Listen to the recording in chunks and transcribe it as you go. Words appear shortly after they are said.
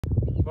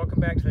Welcome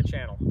back to the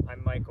channel.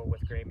 I'm Michael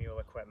with ArenaMule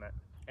Equipment,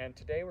 and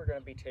today we're going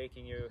to be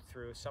taking you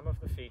through some of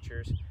the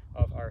features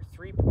of our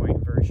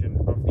 3-point version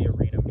of the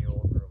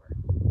ArenaMule groomer.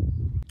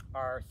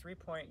 Our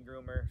 3-point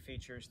groomer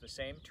features the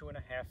same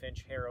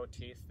 2.5-inch harrow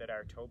teeth that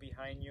our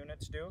toe-behind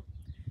units do.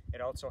 It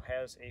also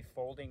has a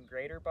folding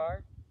grater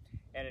bar,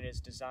 and it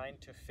is designed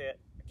to fit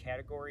a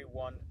Category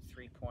 1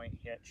 3-point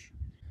hitch.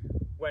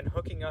 When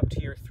hooking up to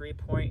your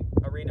 3-point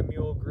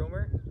ArenaMule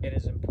groomer, it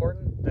is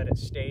important that it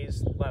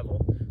stays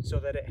level so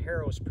that it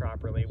harrows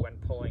properly when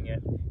pulling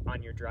it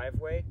on your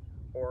driveway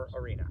or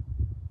arena.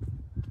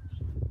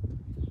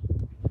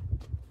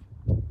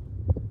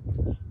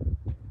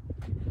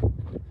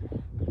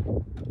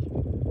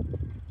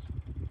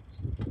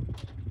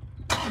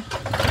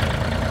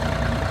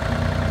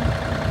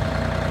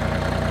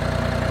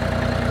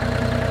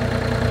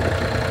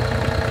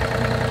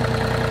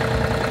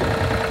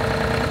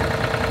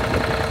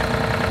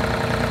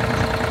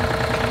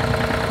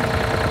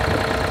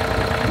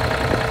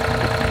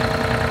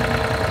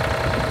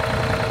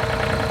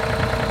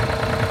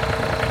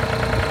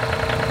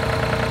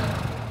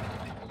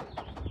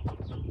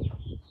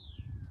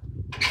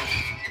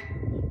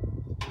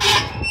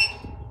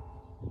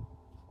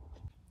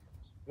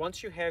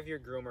 Once you have your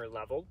groomer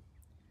leveled,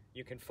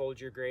 you can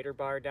fold your grater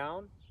bar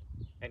down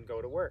and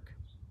go to work.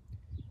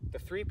 The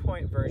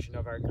 3-point version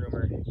of our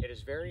groomer, it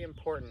is very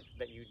important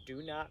that you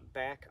do not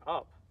back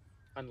up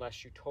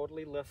unless you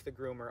totally lift the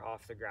groomer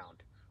off the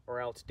ground, or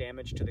else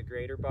damage to the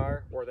grater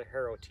bar or the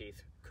harrow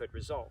teeth could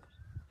result.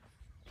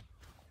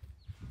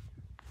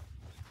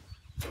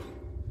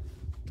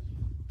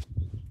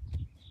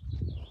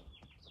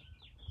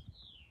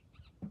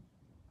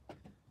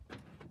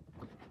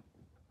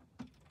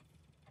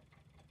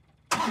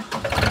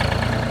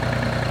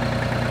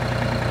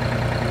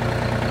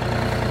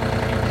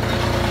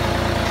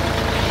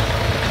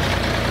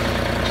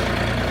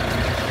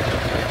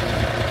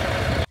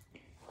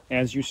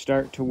 As you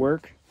start to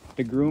work,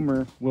 the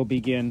groomer will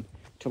begin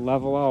to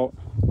level out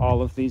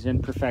all of these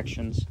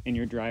imperfections in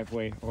your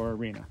driveway or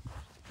arena.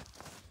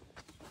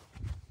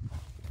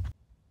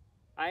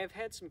 I have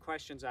had some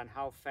questions on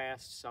how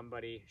fast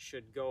somebody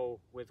should go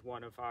with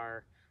one of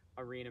our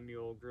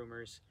ArenaMule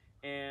groomers,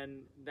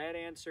 and that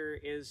answer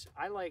is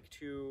I like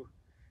to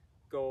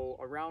go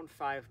around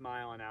 5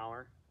 miles an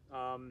hour.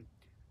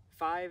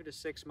 5 to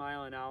 6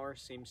 miles an hour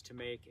seems to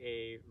make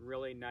a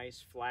really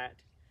nice flat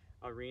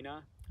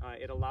arena.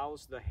 It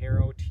allows the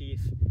harrow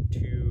teeth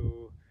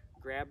to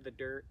grab the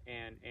dirt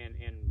and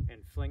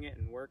fling it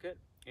and work it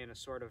in a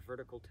sort of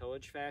vertical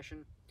tillage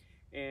fashion.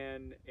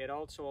 And it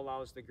also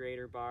allows the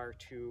grater bar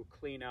to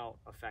clean out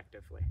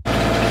effectively.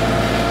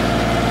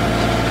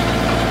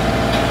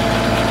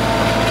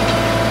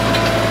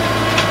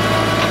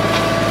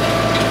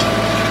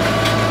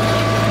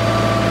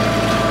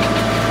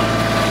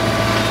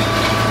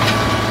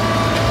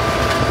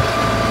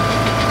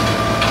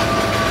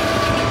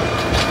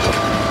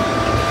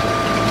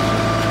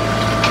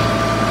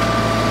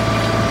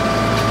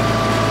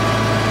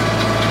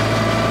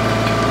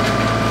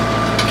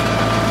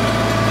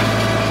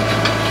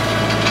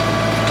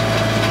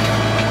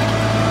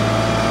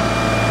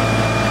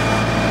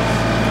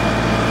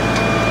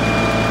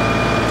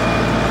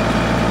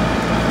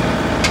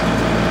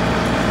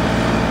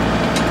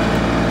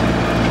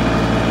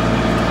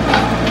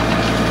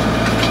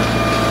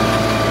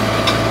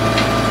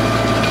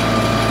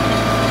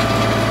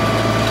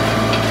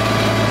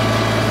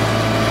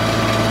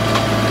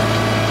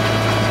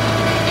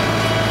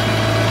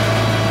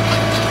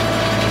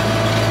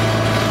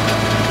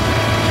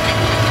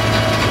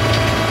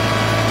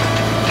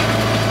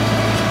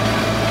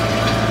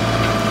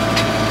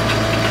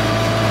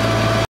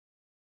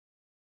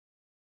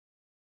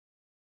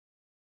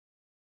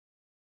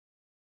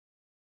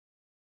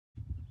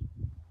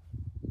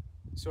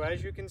 So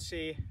as you can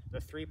see, the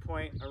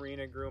 3-point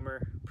arena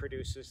groomer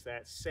produces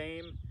that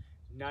same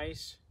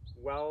nice,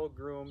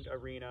 well-groomed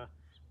arena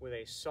with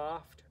a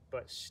soft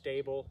but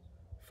stable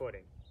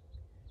footing.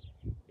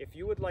 If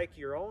you would like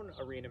your own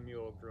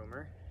ArenaMule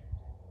groomer,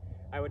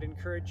 I would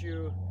encourage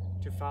you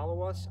to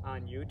follow us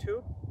on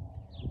YouTube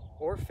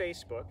or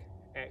Facebook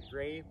at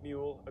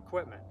ArenaMule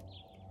Equipment.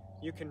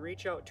 You can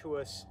reach out to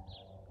us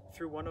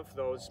through one of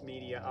those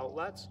media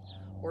outlets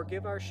or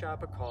give our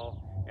shop a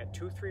call at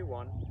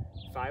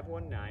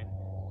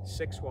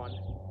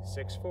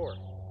 231-519-6164.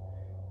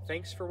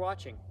 Thanks for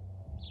watching.